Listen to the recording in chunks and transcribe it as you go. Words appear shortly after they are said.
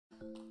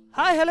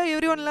Hi hello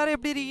everyone எல்லாரும்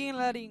எப்படி இருக்கீங்க?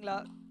 நல்லா இருக்கீங்களா?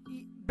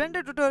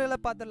 பிளெண்டர் டுட்டோரியலை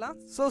பார்த்துடலாம்.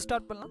 ஸோ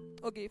ஸ்டார்ட் பண்ணலாம்.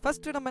 ஓகே,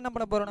 ஃபஸ்ட்டு நம்ம என்ன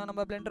பண்ண போகிறோம்னா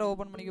நம்ம பிளெண்டரை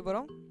ஓப்பன் பண்ணிக்க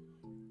போகிறோம்.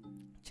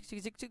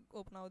 சிக்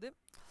ஓப்பன் ஆகுது.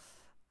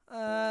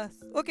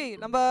 ஓகே,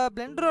 நம்ம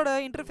பிளெண்டரோட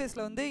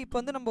இன்டர்ஃபேஸில் வந்து இப்போ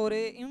வந்து நம்ம ஒரு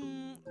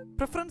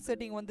ப்ரிஃபரன்ஸ்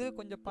செட்டிங் வந்து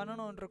கொஞ்சம்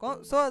பண்ணணும்னு இருக்கோம்.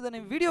 ஸோ அதை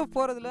நான் வீடியோ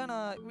போகிறதுல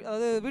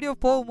அதாவது வீடியோ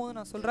போகும்போது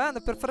நான் சொல்கிறேன்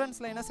அந்த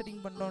ப்ரிஃபரன்ஸில் என்ன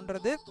செட்டிங்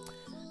பண்ணணுன்றது.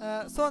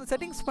 ஸோ அந்த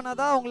செட்டிங்ஸ் பண்ணால்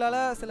தான் உங்களால்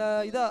சில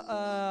இதாக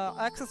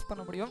ஆக்சஸ்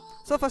பண்ண முடியும்.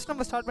 ஸோ ஃபஸ்ட்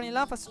நம்ம ஸ்டார்ட்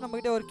பண்ணிடலாம். ஃபஸ்ட்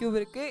நம்மகிட்ட ஒரு க்யூப்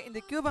இருக்குது.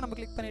 இந்த க்யூபை நம்ம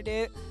கிளிக் பண்ணிவிட்டு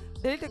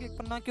டெலிட்டை கிளிக்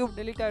பண்ணால் க்யூப்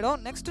டெலிட் ஆகிடும்.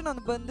 நெக்ஸ்ட்டு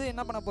நம்ம வந்து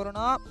என்ன பண்ண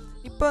போகிறோன்னா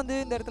இப்போ வந்து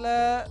இந்த இடத்துல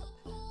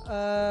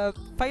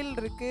ஃபைல்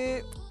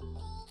இருக்குது.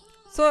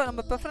 ஸோ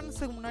நம்ம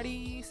ப்ரெஃபரன்ஸுக்கு முன்னாடி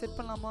செட்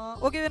பண்ணலாமா?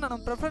 ஓகேவே, நம்ம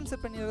ப்ரெஃபரன்ஸ்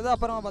செட் பண்ணிடுறது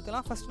அப்புறமா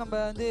பார்த்துக்கலாம். ஃபஸ்ட் நம்ம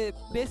வந்து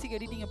பேசிக்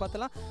எடிட்டிங்கை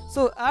பார்த்துலாம்.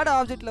 ஸோ ஆட்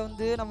ஆப்ஜெக்ட்டில்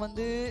வந்து நம்ம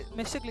வந்து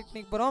மெஷ்ஷை கிளிக்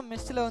பண்ணி போகிறோம்.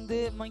 மெஷ்ஷில் வந்து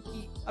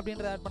மங்கி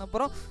அப்படின்றத ஆட் பண்ண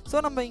போகிறோம்.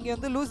 ஸோ நம்ம இங்கே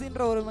வந்து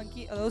லூசின்ற ஒரு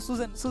மங்கி, அதாவது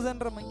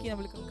சூசன்ற மங்கி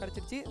நம்மளுக்கு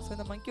கிடச்சிருச்சு. ஸோ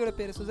இந்த மங்கியோட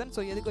பேர் சூசன்.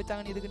 ஸோ எதுக்கு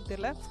வச்சாங்கன்னு எதுக்குன்னு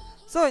தெரியல.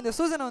 ஸோ இந்த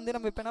சூசனை வந்து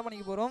நம்ம இப்போ என்ன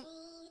பண்ணிக்க போகிறோம்,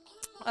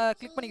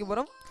 கிளிக் பண்ணிக்க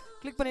போகிறோம்.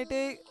 கிளிக்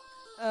பண்ணிவிட்டு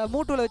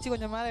மூட்டூவில் வச்சு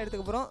கொஞ்சம் மேலே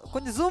எடுத்துக்க போகிறோம்.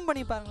 கொஞ்சம் ஜூம்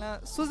பண்ணி பாருங்களேன்.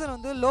 சூசன்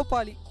வந்து லோ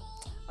பாலி,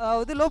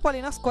 அதாவது லோ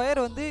பாலினா ஸ்கொயர்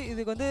வந்து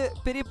இதுக்கு வந்து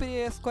பெரிய பெரிய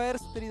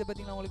ஸ்கொயர்ஸ் தெரியுது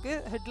பார்த்தீங்கன்னா உங்களுக்கு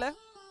ஹெட்டில்.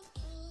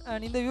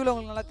 இந்த வியூவில்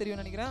உங்களுக்கு நல்லா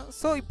தெரியும்னு நினைக்கிறேன்.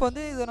 ஸோ இப்போ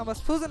வந்து இதை நம்ம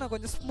சூசனை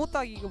கொஞ்சம்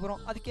ஸ்மூத்தாகிக்க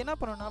போகிறோம். அதுக்கு என்ன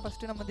பண்ணணும்னா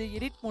ஃபஸ்ட்டு நம்ம வந்து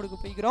எடிட் மோடுக்கு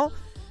போய்க்கிறோம்.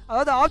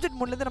 அதாவது ஆப்ஜெக்ட்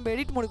மோட்லேருந்து நம்ம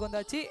எடிட் மோடுக்கு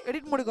வந்தாச்சு.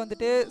 எடிட் மோடுக்கு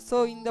வந்துட்டு ஸோ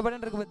இந்த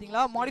பட்டன் இருக்குது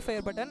பார்த்தீங்களா,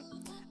 மாடிஃபயர் பட்டன்.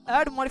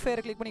 ஆட்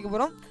மாடிஃபயரை கிளிக் பண்ணிக்க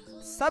போகிறோம்.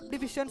 சப்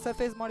டிவிஷன்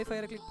சர்ஃபேஸ்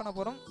மாடிஃபயரை கிளிக் பண்ண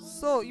போகிறோம்.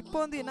 ஸோ இப்போ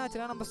வந்து என்ன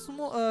ஆச்சுன்னா நம்ம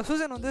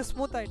சூசன் வந்து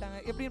ஸ்மூத் ஆகிட்டாங்க.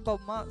 எப்படின்னு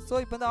பார்ப்போமா? ஸோ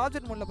இப்போ வந்து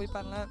ஆப்ஜெக்ட் மோடில் போய்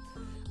பாருங்களேன்.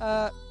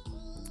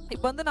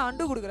 இப்போ வந்து நான்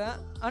அண்டு கொடுக்குறேன்.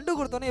 அண்டு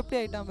கொடுத்தோன்னே எப்படி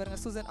ஆகிட்டான் பாருங்க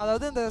சூசன்.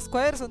 அதாவது இந்த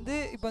ஸ்கொயர்ஸ் வந்து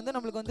இப்போ வந்து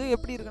நம்மளுக்கு வந்து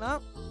எப்படி இருக்குன்னா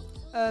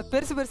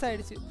பெருசாக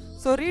ஆகிடுச்சு.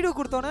 ஸோ ரீடு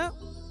கொடுத்தோன்னே,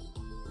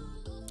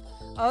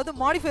 அதாவது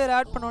மாடிஃபயர்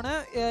ஆட் பண்ணோன்னே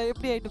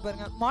எப்படி ஆகிட்டு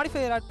பாருங்கள்.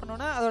 மாடிஃபயர் ஆட்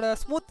பண்ணோன்னே அதோட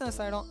ஸ்மூத்னஸ்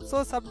ஆகிடும்.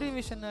 So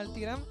subdivision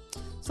அழுத்திக்கிறேன்.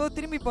 ஸோ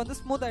திரும்பி இப்போ வந்து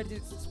ஸ்மூத்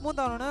ஆகிடுச்சு. ஸ்மூத்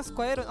ஆனோன்னா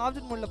ஸ்கொயர்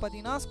ஆப்ஜெக்ட் மோடில்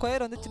பார்த்தீங்கன்னா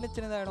ஸ்கொயர் வந்து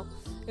சின்னதாகிடும்.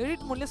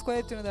 Edit மோட்லேயும்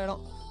square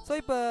சின்னதாகிடும். ஸோ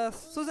இப்போ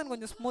சூசன்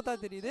கொஞ்சம் ஸ்மூத்தாக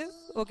தெரியுது.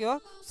 ஓகேவா?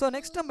 ஸோ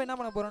நெக்ஸ்ட் நம்ம என்ன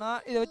பண்ண போகிறோம்னா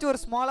இதை வச்சு ஒரு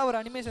ஸ்மாலாக ஒரு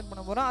அனிமேஷன்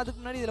பண்ண போகிறோம். அதுக்கு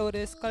முன்னாடி இதில்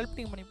ஒரு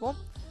ஸ்கல்ப்டிங் பண்ணிப்போம்.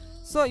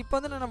 ஸோ இப்போ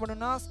வந்து என்ன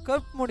பண்ணணும்னா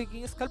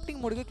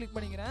ஸ்கல்ப்டிங் மோடுக்கு கிளிக்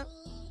பண்ணிக்கிறேன்.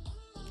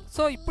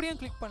 ஸோ இப்படியும்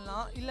கிளிக்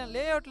பண்ணலாம், இல்லை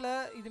லே அவுட்டில்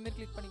இதுமாரி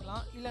கிளிக்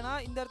பண்ணிக்கலாம். இல்லைனா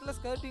இந்த இடத்துல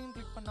ஸ்கல்ப்டிங்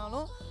கிளிக்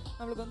பண்ணாலும்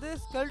நம்மளுக்கு வந்து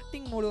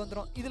ஸ்கல்ப்டிங் மோடு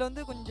வந்துடும். இதில்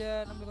வந்து கொஞ்சம்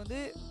நம்மளுக்கு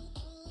வந்து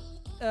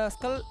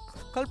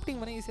ஸ்கல்ப்டிங்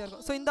பண்ண ஈஸியாக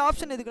இருக்கும். ஸோ இந்த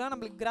ஆப்ஷன் எதுக்குன்னா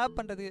நம்மளுக்கு கிராப்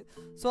பண்ணுறதுக்கு,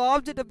 ஸோ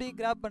ஆப்ஜெக்ட் அப்படி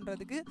கிராப்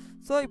பண்ணுறதுக்கு.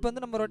 ஸோ இப்போ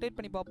வந்து நம்ம ரொட்டேட்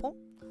பண்ணி பார்ப்போம்.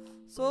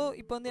 ஸோ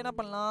இப்போ வந்து என்ன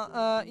பண்ணலாம்,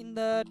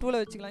 இந்த டூலை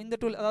வச்சுக்கலாம். இந்த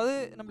டூல், அதாவது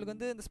நம்மளுக்கு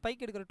வந்து இந்த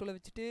ஸ்பைக் எடுக்கிற டூலை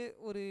வச்சுட்டு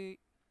ஒரு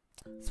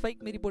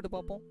ஸ்பைக் மாரி போட்டு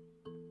பார்ப்போம்.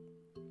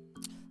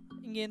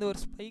 இங்கேருந்து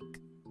ஒரு ஸ்பைக்.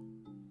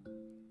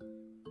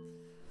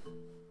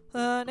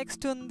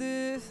 நெக்ஸ்ட் வந்து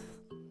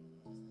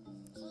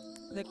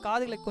இந்த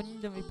காதுகளை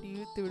கொஞ்சம் இப்படி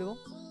இழுத்து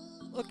விடுவோம்.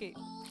 ஓகே,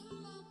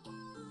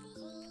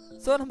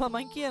 ஸோ நம்ம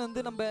மங்கியை வந்து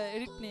நம்ம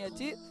எடிட்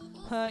பண்ணியாச்சு.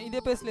 இதே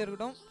பேஸில்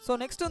இருக்கட்டும். ஸோ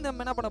நெக்ஸ்ட் வந்து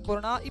நம்ம என்ன பண்ண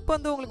போகிறோம்னா இப்போ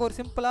வந்து உங்களுக்கு ஒரு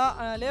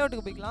சிம்பிளாக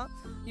லேஅவுட்டுக்கு போய்க்கலாம்.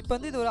 இப்போ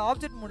வந்து இது ஒரு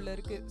ஆப்ஜெக்ட் மோடில்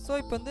இருக்குது. ஸோ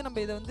இப்போ வந்து நம்ம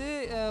இதை வந்து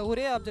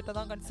ஒரே ஆப்ஜெக்டை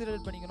தான்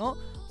கன்சிடர் பண்ணிக்கணும்.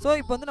 ஸோ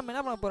இப்போ வந்து நம்ம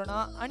என்ன பண்ண போகிறோம்னா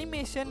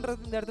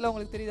அனிமேஷன்றது இந்த இடத்துல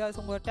உங்களுக்கு தெரியுதா,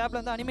 ஸோ உங்கள் டேப்பில்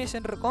வந்து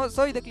அனிமேஷன் இருக்கும்.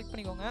 ஸோ இதை கிளிக்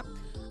பண்ணிக்கோங்க.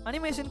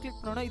 அனிமேஷன் கிளிக்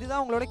பண்ணோன்னா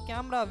இதுதான் உங்களோட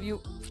கேமரா வியூ.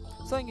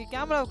 ஸோ இங்கே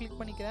கேமராவை கிளிக்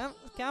பண்ணிக்கிறேன்.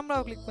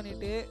 கேமராவை கிளிக்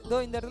பண்ணிவிட்டு இதோ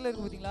இந்த இடத்துல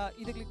இருக்குது பார்த்தீங்களா,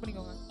 இதை கிளிக்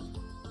பண்ணிக்கோங்க.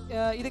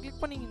 இதை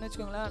கிளிக் பண்ணிங்கன்னு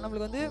வச்சுக்கோங்களேன்,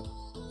 நம்மளுக்கு வந்து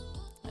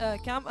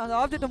அந்த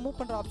ஆப்ஜெக்டை மூவ்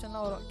பண்ணுற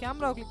ஆப்ஷன்லாம் வரும்.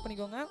 கேமராவை கிளிக்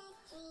பண்ணிக்கோங்க.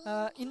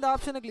 இந்த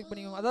ஆப்ஷனை கிளிக்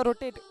பண்ணிக்கோங்க, அதாவது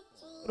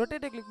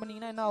ரொட்டேட்டை கிளிக்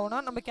பண்ணிங்கன்னா என்ன ஆகும்னா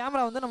நம்ம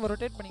கேமரா வந்து நம்ம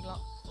ரொட்டேட்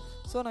பண்ணிக்கலாம்.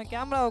 ஸோ நான்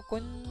கேமராவை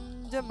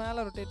கொஞ்சம்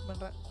மேலே ரொட்டேட்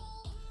பண்ணுறேன்,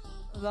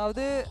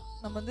 அதாவது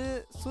நம்ம வந்து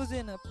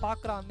சூசனை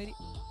பார்க்குற மாரி.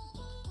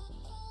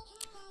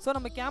 ஸோ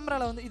நம்ம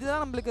கேமராவில் வந்து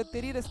இதுதான் நம்மளுக்கு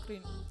தெரிகிற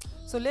ஸ்க்ரீன்.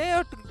 ஸோ லே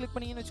அவுட்டுக்கு கிளிக்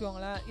பண்ணிங்கன்னு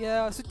வச்சுக்கோங்களேன்,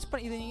 ஸ்விட்ச்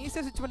பண்ணி இதை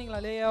ஈஸியாக ஸ்விட்ச்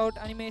பண்ணிக்கலாம். லே அவுட்,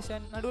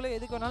 அனிமேஷன், நடுவில்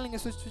எதுக்கு வேணாலும்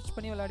நீங்கள் ஸ்விட்ச்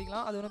பண்ணி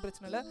விளையாடிக்கலாம். அது ஒன்றும்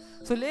பிரச்சனை இல்லை.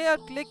 ஸோ லே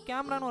அவுட்லேயே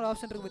கேமரான்னு ஒரு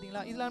ஆப்ஷன் இருக்குது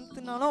பார்த்தீங்களா, இதில்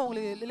அனுப்பினாலும்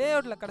உங்களுக்கு லே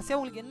அவுட்டில் கடைசியாக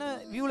உங்களுக்கு என்ன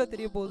வியூவில்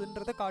தெரிய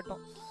போகுதுன்றதை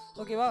காட்டும்.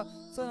 ஓகேவா?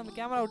 ஸோ நம்ம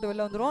கேமரா விட்டு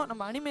வெளில வந்துடும்.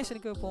 நம்ம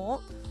அனிமேஷனுக்கு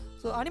போவோம்.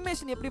 ஸோ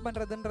அனிமேஷன் எப்படி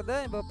பண்ணுறதுன்றதை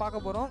இப்போ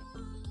பார்க்க போகிறோம்.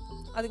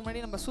 அதுக்கு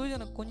முன்னாடி நம்ம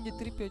சூசனை கொஞ்சம்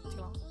திருப்பி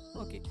வச்சுக்கலாம்.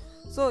 ஓகே,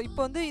 ஸோ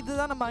இப்போ வந்து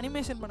இதுதான் நம்ம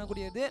அனிமேஷன்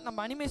பண்ணக்கூடியது. நம்ம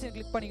அனிமேஷன்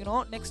கிளிக்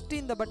பண்ணிக்கணும். நெக்ஸ்ட்டு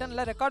இந்த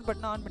பட்டனில் ரெக்கார்ட்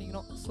பட்டனை ஆன்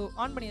பண்ணிக்கணும். ஸோ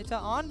ஆன் பண்ணியாச்சா?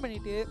 ஆன்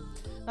பண்ணிவிட்டு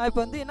நான் இப்போ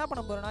வந்து என்ன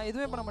பண்ண போகிறேன்னா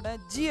எதுவுமே பண்ண மாட்டேன்,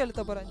 ஜி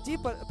அழுத்த போகிறேன். ஜி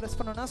ப்ரெஸ்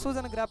பண்ணோன்னா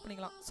சூசனை கிராப்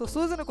பண்ணிக்கலாம். ஸோ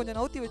சூசனை கொஞ்சம்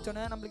நவுத்தி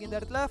வச்சோன்னே நம்மளுக்கு இந்த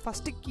இடத்துல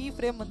ஃபஸ்ட்டு கீ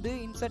ஃப்ரேம் வந்து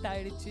இன்சர்ட்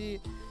ஆகிடுச்சு.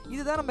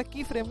 இதுதான் நம்ம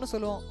கீ ஃப்ரேம்னு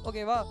சொல்லுவோம்.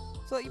 ஓகேவா?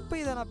 ஸோ இப்போ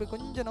இதை நான் இப்போ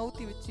கொஞ்சம்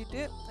நவுத்தி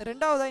வச்சுட்டு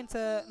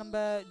ரெண்டாவதாக நம்ம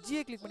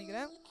ஜியை கிளிக்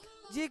பண்ணிக்கிறேன்.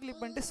 ஜியை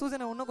கிளிக் பண்ணிட்டு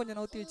சூசனை இன்னும் கொஞ்சம்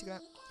நவுத்தி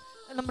வச்சுக்கிறேன்.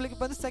 நம்மளுக்கு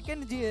இப்போ வந்து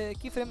செகண்ட்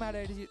கீ ஃப்ரேம் ஆட்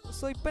ஆகிடுச்சு.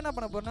 ஸோ இப்போ என்ன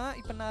பண்ண போகிறேன்னா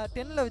இப்போ நான்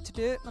 10ல்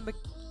வச்சுட்டு நம்ம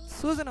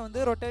சூசனை வந்து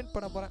ரொட்டேட்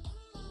பண்ண போகிறேன்.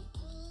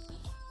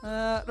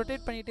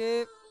 ரொட்டேட் பண்ணிவிட்டு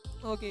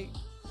ஓகே,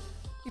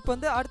 இப்போ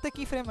வந்து அடுத்த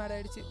கீ ஃப்ரேம் ஆட்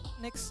ஆகிடுச்சு.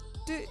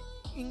 நெக்ஸ்ட்டு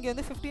இங்கே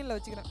வந்து 15ல்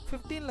வச்சுக்கிறேன்.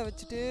 15ல்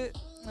வச்சுட்டு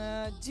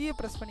ஜியை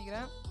ப்ரெஸ்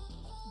பண்ணிக்கிறேன்.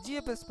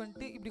 ஜியை ப்ரெஸ்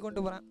பண்ணிட்டு இப்படி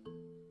கொண்டு போகிறேன்.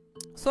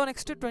 ஸோ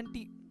நெக்ஸ்ட்டு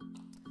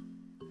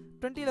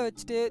 20ல்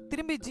வச்சுட்டு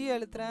திரும்பி ஜி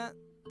அழுத்துறேன்.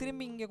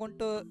 திரும்பி இங்கே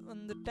கொண்டு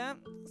வந்துட்டேன்.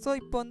 ஸோ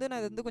இப்போ வந்து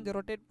நான் இதை வந்து கொஞ்சம்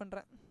ரொட்டேட்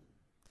பண்ணுறேன்.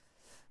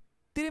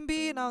 திரும்பி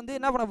நான் வந்து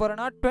என்ன பண்ண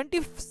போகிறேன்னா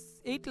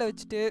 28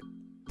 வச்சுட்டு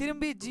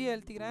திரும்பி ஜி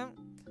அழுத்திக்கிறேன்.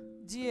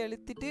 ஜி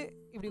அழுத்திட்டு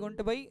இப்படி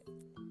கொண்டு போய்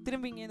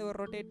திரும்பி இங்கேருந்து ஒரு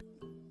ரொட்டேட்.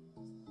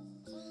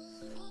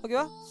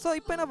 ஓகேவா? ஸோ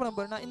இப்போ என்ன பண்ண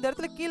போகிறேன்னா இந்த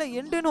இடத்துல கீழே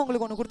எண்டுன்னு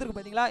உங்களுக்கு ஒன்று கொடுத்துருக்கு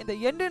பார்த்தீங்களா? இந்த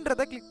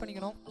எண்டுன்றதை கிளிக்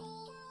பண்ணிக்கணும்.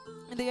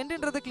 இந்த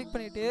எண்டுன்றதை கிளிக்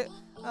பண்ணிவிட்டு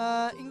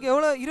இங்கே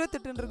எவ்வளோ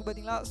 28 இருக்குது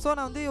பார்த்தீங்களா? ஸோ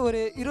நான் வந்து ஒரு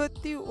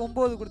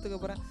 29 கொடுத்துக்க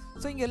போகிறேன்.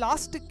 ஸோ இங்கே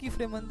லாஸ்ட்டு கீ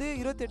ஃப்ரேம் வந்து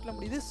 28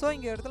 முடியுது. ஸோ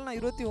இங்கே இடத்துல நான்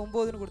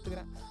 29ன்னு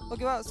கொடுத்துக்கிறேன்.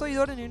 ஓகேவா? ஸோ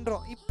இதோட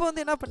நின்றோம். இப்போ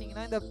வந்து என்ன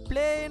பண்ணிங்கன்னா இந்த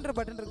ப்ளேன்ற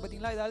பட்டன் இருக்குது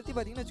பார்த்தீங்களா? இதை அழுத்தி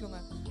பார்த்தீங்கன்னு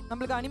வச்சுக்கோங்க,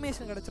 நம்மளுக்கு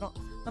அனிமேஷன் கிடச்சிரும்.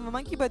 நம்ம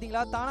மங்கி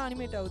பார்த்தீங்களா தானே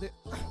அனிமேட் ஆகுது.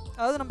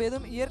 அதாவது நம்ம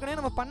எதுவும் ஏற்கனவே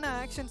நம்ம பண்ண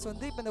ஆக்ஷன்ஸ்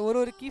வந்து இப்போ இந்த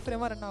ஒரு கீ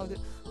ஃப்ரேமாக ரன் ஆகுது.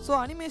 ஸோ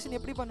அனிமேஷன்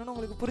எப்படி பண்ணணும்னு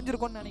உங்களுக்கு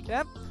புரிஞ்சிருக்கும்னு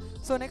நினைக்கிறேன்.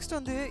 ஸோ நெக்ஸ்ட்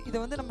வந்து இதை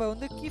வந்து நம்ம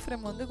வந்து கீ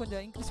ஃப்ரேம் வந்து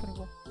கொஞ்சம் இன்க்ரீஸ்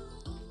பண்ணிப்போம்.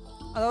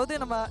 அதாவது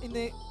நம்ம இந்த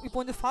இப்போ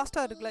கொஞ்சம்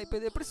ஃபாஸ்ட்டாக இருக்குல்ல, இப்போ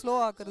இது எப்படி ஸ்லோ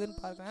ஆக்குறதுன்னு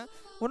பார்க்குறேன்.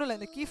 ஒன்றும் இல்லை,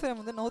 இந்த கீ ஃப்ரேம்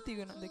வந்து நோத்தி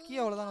வைக்கணும். இந்த கீ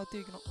அவ்வளோதான் நோத்தி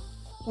வைக்கணும்.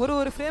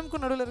 ஒரு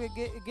ஃப்ரேமுக்கும் நடுவில்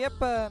இருக்க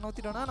கேப்பை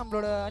நோத்திட்டோன்னா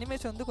நம்மளோட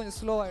அனிமேஷன் வந்து கொஞ்சம்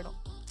ஸ்லோ ஆகிடும்.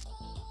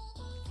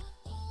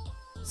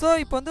 ஸோ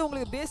இப்போ வந்து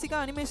உங்களுக்கு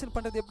பேசிக்காக அனிமேஷன்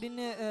பண்ணுறது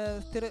எப்படின்னு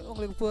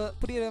உங்களுக்கு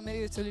புரிகிற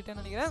மாதிரி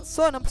சொல்லிட்டேன்னு நினைக்கிறேன்.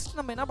 ஸோ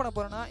நம்ம என்ன பண்ண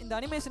போகிறோம்னா இந்த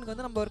அனிமேஷனுக்கு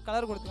வந்து நம்ம ஒரு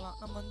கலர் கொடுத்துக்கலாம்.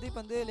 நம்ம வந்து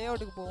இப்போ வந்து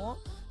லேஅவுட்டுக்கு போவோம்,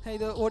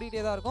 இது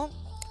ஓடிட்டே தான் இருக்கும்.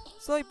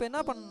 ஸோ இப்போ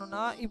என்ன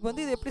பண்ணணும்னா இப்போ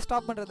வந்து இது எப்படி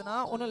ஸ்டாப் பண்ணுறதுனா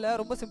ஒன்றும் இல்லை,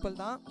 ரொம்ப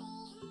சிம்பிள் தான்.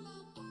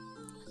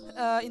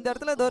 இந்த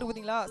இடத்துல இதோ இருக்குது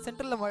பார்த்தீங்களா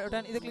சென்டரில்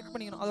பட்டன், இதை கிளிக்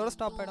பண்ணிக்கணும், அதோட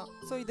ஸ்டாப் ஆகிடும்.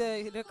 ஸோ இதை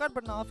ரெக்கார்ட்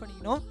பட்டன் ஆஃப்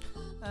பண்ணிக்கணும்.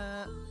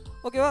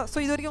 ஓகேவா? ஸோ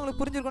இது வரைக்கும்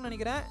உங்களுக்கு புரிஞ்சிருக்கும்னு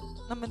நினைக்கிறேன்.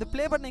 நம்ம இந்த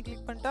ப்ளே பட்டனை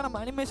கிளிக் பண்ணிட்டா நம்ம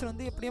அனிமேஷன்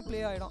வந்து எப்படியும்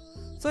ப்ளே ஆகிடும்.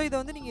 ஸோ இதை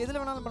வந்து நீங்கள் எதில்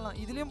வேணாலும் பண்ணலாம்,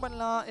 இதுலேயும்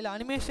பண்ணலாம், இல்லை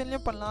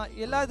அனிமேஷன்லேயும் பண்ணலாம்,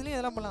 எல்லா இதுலேயும்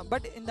இதெல்லாம் பண்ணலாம்.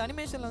 பட் இந்த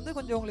அனிமேஷனில் வந்து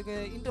கொஞ்சம்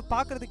உங்களுக்கு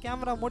பார்க்குறது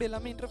கேமரா மோடு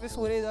எல்லாமே இன்டர்ஃபேஸ்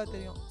ஒரே இதாக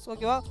தெரியும். ஸோ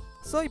ஓகேவா?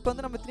 ஸோ இப்போ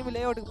வந்து நம்ம திரும்பி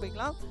லேஅவுட்டுக்கு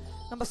போய்க்கலாம்.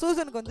 நம்ம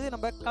சூசனுக்கு வந்து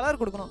நம்ம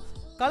கலர் கொடுக்கணும்.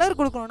 கலர்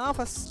கொடுக்கணுன்னா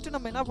ஃபஸ்ட்டு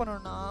நம்ம என்ன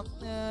பண்ணணும்னா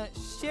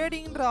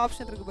ஷேடிங்கிற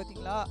ஆப்ஷன் இருக்குது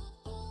பார்த்தீங்களா,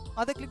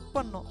 அதை கிளிக்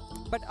பண்ணணும்.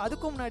 பட்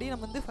அதுக்கு முன்னாடி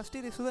நம்ம வந்து ஃபஸ்ட்டு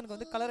இது சூசனுக்கு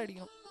வந்து கலர்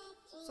அடிக்கணும்.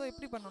 ஸோ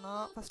எப்படி பண்ணோன்னா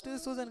ஃபஸ்ட்டு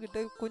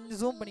சூசன்கிட்ட கொஞ்சம்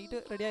ஜூம் பண்ணிக்கிட்டு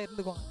ரெடியாக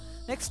இருந்துக்கோங்க.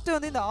 நெக்ஸ்ட்டு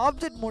வந்து இந்த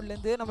ஆப்ஜெக்ட்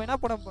மோட்லேருந்து நம்ம என்ன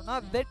பண்ண போகிறோம்னா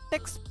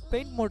வெட்டெக்ஸ்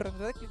பெயிண்ட்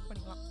மோடுன்றதை கிளிக்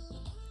பண்ணிக்கலாம்.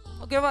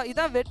 ஓகேவா?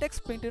 இதான்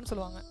வெட்டெக்ஸ் பெயிண்ட்டுன்னு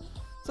சொல்லுவாங்க.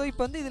 ஸோ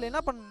இப்போ வந்து இதில்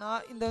என்ன பண்ணணும்னா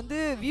இந்த வந்து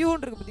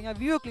வியூன்னு இருக்குது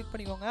பார்த்தீங்கன்னா, வியூவை கிளிக்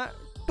பண்ணிக்கோங்க.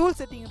 டூல்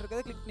செட்டிங்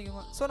இருக்கிறத கிளிக்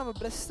பண்ணிக்கோங்க. ஸோ நம்ம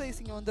ப்ரஷ்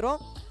சைஸிங்க வந்துடும்,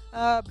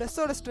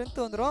 ப்ரஷ்ஷோட ஸ்ட்ரென்த்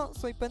வந்துடும்.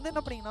 ஸோ இப்போ வந்து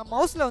என்ன பண்ணிங்கன்னா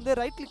மவுஸில் வந்து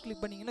ரைட்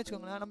கிளிக் பண்ணிங்கன்னு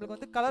வச்சுக்கோங்களேன், நம்மளுக்கு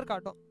வந்து கலர்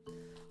காட்டும்.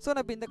 ஸோ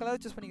நான் இப்போ இந்த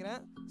கலர் சூஸ்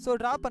பண்ணிக்கிறேன். ஸோ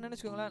ட்ரா பண்ணேன்னு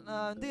வச்சுக்கோங்களேன்,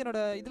 நான் வந்து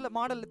என்னோடய இதில்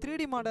மாடலில்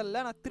 3D மாடலில்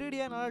நான்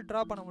 3Dயாக என்னால்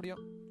ட்ரா பண்ண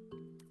முடியும்.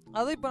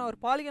 அதுவும் இப்போ நான் ஒரு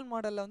பாலிகன்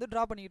மாடலில் வந்து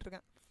ட்ரா பண்ணிக்கிட்டு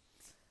இருக்கேன்.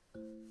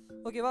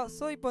 ஓகேவா?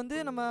 ஸோ இப்போ வந்து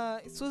நம்ம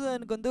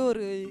சூசனுக்கு வந்து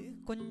ஒரு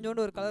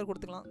கொஞ்சோண்டு ஒரு கலர்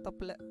கொடுத்துக்கலாம்,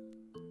 தப்பில்லை.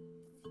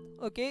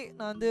 ஓகே,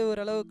 நான் வந்து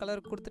ஓரளவு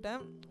கலர்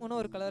கொடுத்துட்டேன். இன்னும்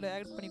ஒரு கலர்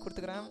ஆட் பண்ணி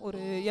கொடுத்துக்கிறேன், ஒரு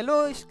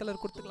yellowish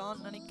கலர்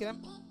கொடுத்துக்கலாம்னு நினைக்கிறேன்.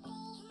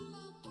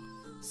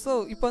 ஸோ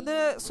இப்போ வந்து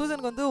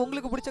சூசனுக்கு வந்து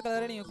உங்களுக்கு பிடிச்ச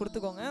கலரை நீங்கள்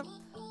கொடுத்துக்கோங்க.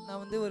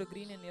 நான் வந்து ஒரு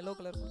க்ரீன் அண்ட் yellow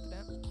கலர்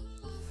கொடுத்துட்டேன்.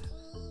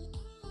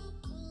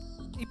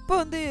 இப்போ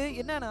வந்து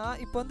என்னன்னா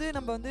இப்போ வந்து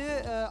நம்ம வந்து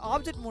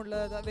ஆப்ஜெக்ட் மோடில்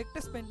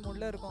வெக்டர்ஸ் பெயிண்ட்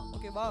மோடில் இருக்கோம்.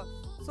 ஓகேவா?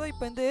 ஸோ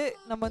இப்போ வந்து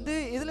நம்ம வந்து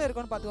எதில்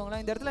இருக்கோன்னு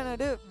பார்த்துக்கோங்களேன். இந்த இடத்துல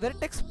என்னது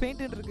வெர்டெக்ஸ்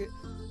பெயிண்ட்டுன்னு இருக்குது.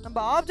 நம்ம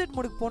ஆப்ஜெக்ட்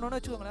மோடுக்கு போனோன்னு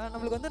வச்சுக்கோங்களேன்,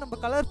 நம்மளுக்கு வந்து நம்ம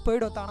கலர்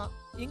போயிடும் தானா.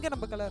 எங்கே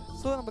நம்ம கலர்?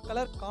 ஸோ நம்ம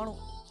கலர் காணும்.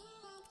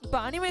 இப்போ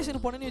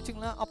அனிமேஷன் போனோன்னு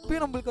வச்சுக்கோங்களேன்,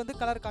 அப்பயும் நம்மளுக்கு வந்து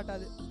கலர்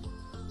காட்டாது.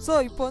 ஸோ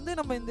இப்போ வந்து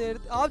நம்ம இந்த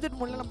ஆப்ஜெக்ட்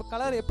மோடில் நம்ம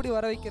கலர் எப்படி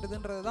வர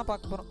வைக்கிறதுன்றதை தான்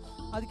பார்க்க போகிறோம்.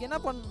 அதுக்கு என்ன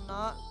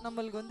பண்ணணும்னா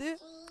நம்மளுக்கு வந்து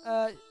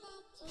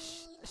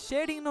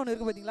ஷேடிங்னு ஒன்று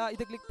இருக்குது பார்த்தீங்களா,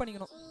 இதை கிளிக்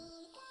பண்ணிக்கணும்.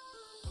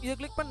 இதை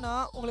கிளிக்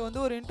பண்ணால் உங்களுக்கு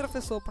வந்து ஒரு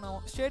இன்டர்ஃபேஸ் ஓப்பன்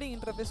ஆகும், ஷேடிங்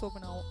இன்டர்ஃபேஸ்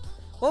ஓப்பன் ஆகும்.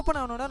 ஓப்பன்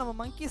ஆகணுன்னா நம்ம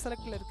மங்கி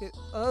செலக்டில் இருக்குது,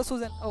 அதாவது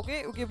சூசன். ஓகே,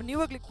 இப்போ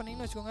நியூவை கிளிக்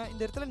பண்ணிங்கன்னு வச்சுக்கோங்க,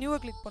 இந்த இடத்துல நியூவை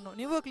கிளிக் பண்ணணும்.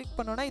 நியூவை கிளிக்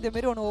பண்ணோன்னா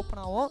இதேமாரி ஒன்று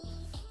ஓப்பன் ஆகும்.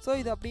 ஸோ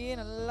இது அப்படியே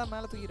நல்லா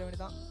மேலே தூக்கிட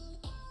வேண்டியதான்,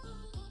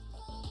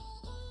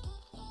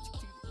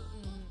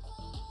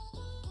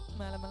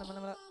 மேலே மேலே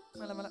மேலே மேலே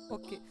மேலே மேலே.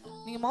 ஓகே,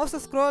 நீங்கள் மவுஸை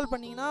ஸ்க்ரோல்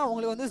பண்ணிங்கன்னா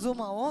உங்களுக்கு வந்து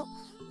ஜூம் ஆகும்.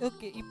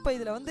 ஓகே, இப்போ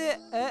இதில் வந்து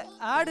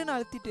ஆடுன்னு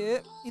அழுத்திட்டு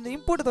இந்த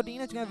இம்போர்ட்டை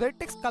தொட்டிங்கன்னு வச்சுக்கோங்க,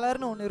 வெர்டெக்ஸ்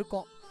கலர்னு ஒன்று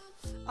இருக்கும்.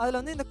 அதில்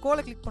வந்து இந்த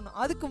கோலை கிளிக் பண்ணணும்.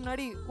 அதுக்கு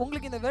முன்னாடி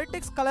உங்களுக்கு இந்த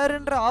வெர்டெக்ஸ்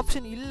கலருன்ற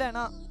ஆப்ஷன்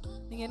இல்லைன்னா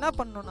நீங்கள் என்ன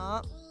பண்ணணுன்னா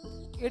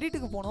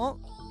எடிட்டுக்கு போகணும்.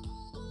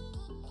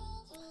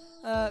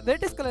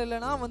 வெர்டெக்ஸ் கலர்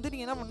இல்லைனா வந்து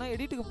நீங்கள் என்ன பண்ணால்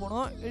எடிட்டுக்கு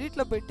போகணும்.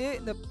 எடிட்டில் போய்ட்டு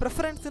இந்த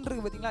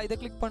ப்ரெஃபரன்ஸுன்றது பார்த்தீங்களா, இதை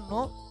கிளிக்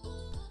பண்ணணும்.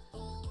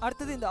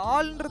 அடுத்தது இந்த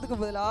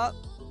ஆல்ன்றதுக்கு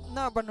பதிலாக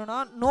என்ன பண்ணணும்னா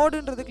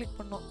நோடுன்றது கிளிக்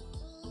பண்ணணும்.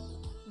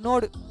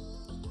 நோடு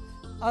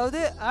அதாவது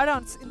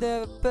ஆடான்ஸ். இந்த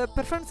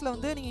ப்ரிஃபரன்ஸில்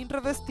வந்து நீங்கள்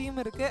இன்டர்ஃபேஸ் தீம்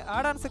இருக்குது,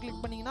 ஆடான்ஸை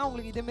கிளிக் பண்ணிங்கன்னா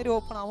உங்களுக்கு இதேமாரி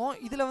ஓப்பன் ஆகும்.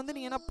 இதில் வந்து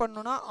நீங்கள் என்ன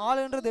பண்ணணும்னா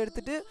ஆளுன்றதை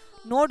எடுத்துகிட்டு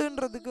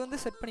நோடுன்றதுக்கு வந்து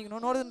செட்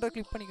பண்ணிக்கணும். நோடுன்றதை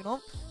கிளிக்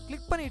பண்ணிக்கணும்.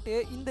 கிளிக் பண்ணிவிட்டு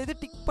இந்த இது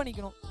டிக்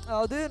பண்ணிக்கணும்.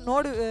 அதாவது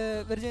நோடு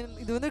வெர்ஜன்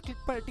இது வந்து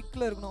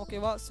டிக்கில் இருக்கணும்.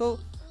 ஓகேவா? ஸோ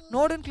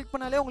நோடுன்னு கிளிக்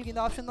பண்ணாலே உங்களுக்கு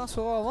இந்த ஆப்ஷன் தான்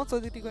ஷோ ஆகும்.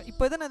 ஸோ இது டிக்.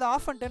 இப்போ இதை நான் இதை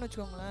ஆஃப் பண்ணிட்டேன்னு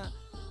வச்சுக்கோங்களேன்,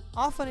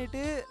 ஆஃப்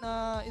பண்ணிவிட்டு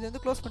நான் இதை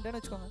வந்து க்ளோஸ்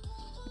பண்ணிட்டேன்னு வச்சுக்கோங்க.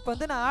 இப்போ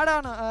வந்து நான்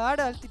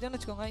ஆட் அழுத்திட்டேன்னு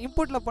வச்சுக்கோங்க,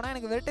 இன்புட்டில் போனால்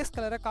எனக்கு வெர்டெக்ஸ்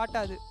கலரை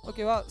காட்டாது.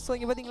 ஓகேவா? ஸோ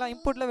இங்கே பார்த்தீங்களா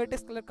இன்புட்டில்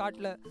வெர்டெக்ஸ் கலர்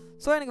காட்டல.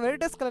 ஸோ எனக்கு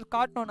வெர்டெக்ஸ் கலர்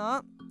காட்டணுன்னா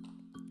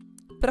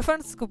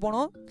ப்ரெஃபரன்ஸுக்கு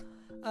போகணும்.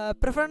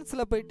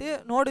 ப்ரிஃபரன்ஸில் போயிட்டு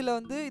நோடில்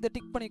வந்து இதை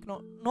டிக்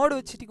பண்ணிக்கணும். நோடு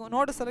வச்சுட்டிக்கோ,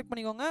 நோடு செலக்ட்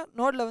பண்ணிக்கோங்க.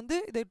 நோடில் வந்து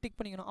இதை டிக்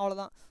பண்ணிக்கணும்,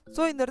 அவ்வளோதான்.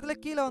 ஸோ இந்த இடத்துல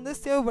கீழே வந்து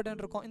சேவ்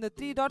பட்டன் இருக்கும். இந்த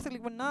 3 டாட்ஸை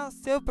கிளிக் பண்ணால்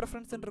சேவ்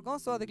ப்ரிஃபரன்ஸ்ன்னு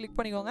இருக்கும். ஸோ அதை கிளிக்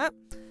பண்ணிக்கோங்க.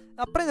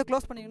 அப்புறம் இதை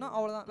க்ளோஸ் பண்ணிக்கணும்,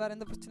 அவ்வளோதான். வேறு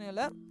எந்த பிரச்சனையும்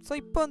இல்லை. ஸோ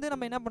இப்போ வந்து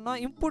நம்ம என்ன பண்ணோம்,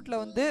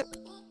 இன்புட்டில் வந்து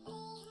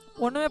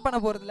ஒன்றுமே பண்ண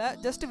போகிறதில்ல.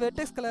 ஜஸ்ட்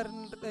வெர்டெக்ஸ் கலர்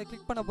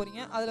கிளிக் பண்ண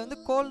போகிறீங்க. அதில் வந்து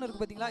கோல்னு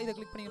இருக்குது பார்த்தீங்களா, இதை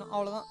கிளிக் பண்ணிக்கணும்,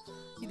 அவ்வளோதான்.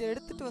 இதை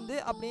எடுத்துகிட்டு வந்து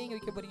அப்படியே இங்கே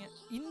வைக்க போகிறீங்க.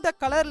 இந்த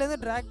கலர்லேருந்து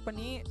ட்ராக்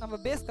பண்ணி நம்ம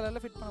பேஸ்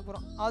கலரில் ஃபிட் பண்ண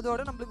போகிறோம்.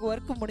 அதோட நம்மளுக்கு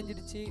ஒர்க்கு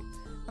முடிஞ்சிடுச்சு.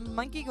 நம்ம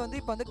மங்கிக்கு வந்து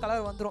இப்போ வந்து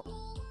கலர் வந்துடும்.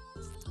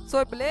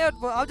 ஸோ இப்போ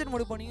லேஅவுட் ஆப்ஜெக்ட்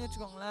மோடு போனீங்கன்னு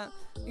வச்சுக்கோங்களேன்.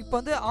 இப்போ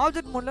வந்து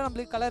ஆப்ஜெக்ட் மோடில்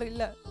நம்மளுக்கு கலர்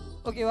இல்லை,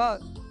 ஓகேவா?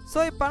 ஸோ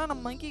இப்போ ஆனால்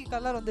நம்ம மங்கிக்கு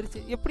கலர் வந்துருச்சு.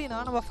 எப்படின்னா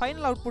நம்ம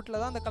ஃபைனல் அவுட்புட்டில்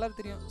தான் அந்த கலர்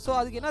தெரியும். ஸோ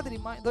அதுக்கு என்ன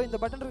தெரியுமா, இதோ இந்த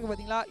பட்டன் இருக்குது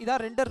பார்த்தீங்களா,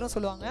 இதான் ரெண்டர்னு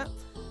சொல்லுவாங்க.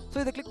 ஸோ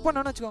இதை கிளிக்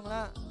பண்ணோன்னு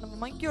வச்சுக்கோங்களேன், நம்ம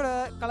மங்கியோட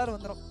கலர்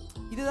வந்துடும்.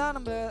 இதுதான்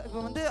நம்ம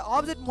இப்போ வந்து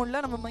ஆப்ஜெக்ட்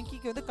மோடில் நம்ம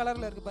மங்கிக்கு வந்து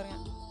கலரில் இருக்குது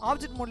பாருங்கள்.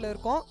 ஆப்ஜெக்ட் மோடில்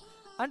இருக்கும்.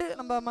 அண்டு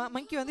நம்ம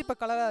மங்கி வந்து இப்போ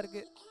கலராக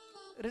இருக்குது.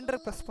 ரெண்டர்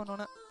ப்ரெஸ்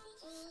பண்ணோன்னே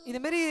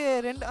இதுமாரி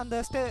அந்த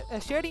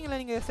ஷேடிங்கில்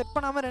நீங்கள் செட்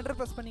பண்ணாமல் ரெண்டர்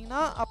ப்ரெஸ்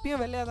பண்ணிங்கன்னா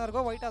அப்பயும் வெள்ளையாக தான்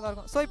இருக்கும், ஒயிட்டாக தான்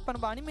இருக்கும். ஸோ இப்போ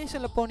நம்ம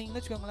அனிமேஷனில்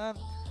போனீங்கன்னு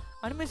வச்சுக்கோங்களேன்,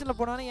 அனிமேஷனில்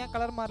போனோன்னா ஏன்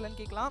கலர் மாறலன்னு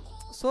கேட்கலாம்.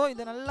 ஸோ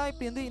இதை நல்லா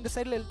இப்படி வந்து இந்த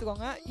சைடில்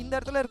எடுத்துக்கோங்க. இந்த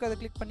இடத்துல இருக்கிறத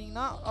கிளிக்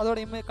பண்ணிங்கன்னா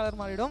அதோட கலர்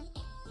மாறிடும்,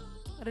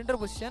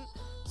 ரெண்டர் பொசிஷன்.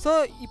 ஸோ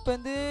இப்போ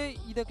வந்து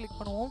இதை கிளிக்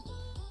பண்ணுவோம்.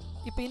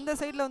 இப்போ இந்த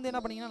சைடில் வந்து என்ன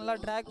பண்ணிங்கன்னா நல்லா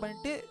ட்ராக்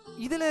பண்ணிவிட்டு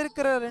இதில்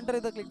இருக்கிற ரெண்டர்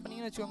இதை கிளிக்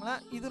பண்ணிங்கன்னு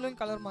வச்சுக்கோங்களேன், இதுலேயும்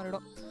கலர்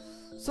மாறிடும்.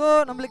 ஸோ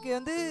நம்மளுக்கு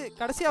வந்து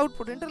கடைசி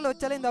அவுட்புட் ரெண்டரில்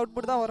வச்சாலே இந்த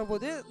அவுட்புட் தான்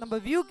வரும்போது நம்ம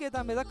வியூக்கு ஏற்ற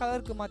மாதிரி தான்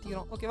கலருக்கு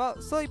மாற்றிக்கிறோம், ஓகேவா?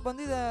 ஸோ இப்போ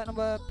வந்து இதை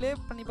நம்ம ப்ளே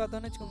பண்ணி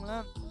பார்த்தோன்னு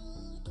வச்சுக்கோங்களேன்,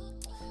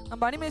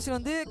 நம்ம அனிமேஷன்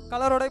வந்து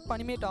கலரோட இப்போ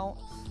அனிமேட் ஆகும்.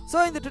 ஸோ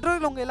இந்த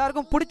டுட்டோரியல் உங்கள்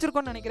எல்லாருக்கும்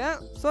பிடிச்சிருக்கும்னு நினைக்கிறேன்.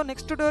 ஸோ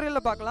நெக்ஸ்ட்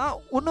டுட்டோரியலில் பார்க்கலாம்.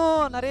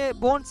 இன்னும் நிறைய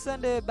போன்ஸ்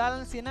அண்டு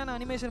பேலன்ஸ் என்னென்ன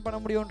அனிமேஷன் பண்ண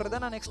முடியுன்றதை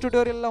நான் நெக்ஸ்ட்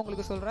டுட்டோரியலில்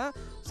உங்களுக்கு சொல்கிறேன்.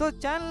 ஸோ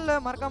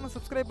சேனலில் மறக்காமல்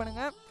சப்ஸ்கிரைப்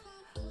பண்ணுங்கள்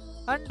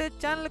அண்டு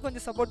சேனலுக்கு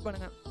கொஞ்சம் சப்போர்ட்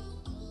பண்ணுங்கள்.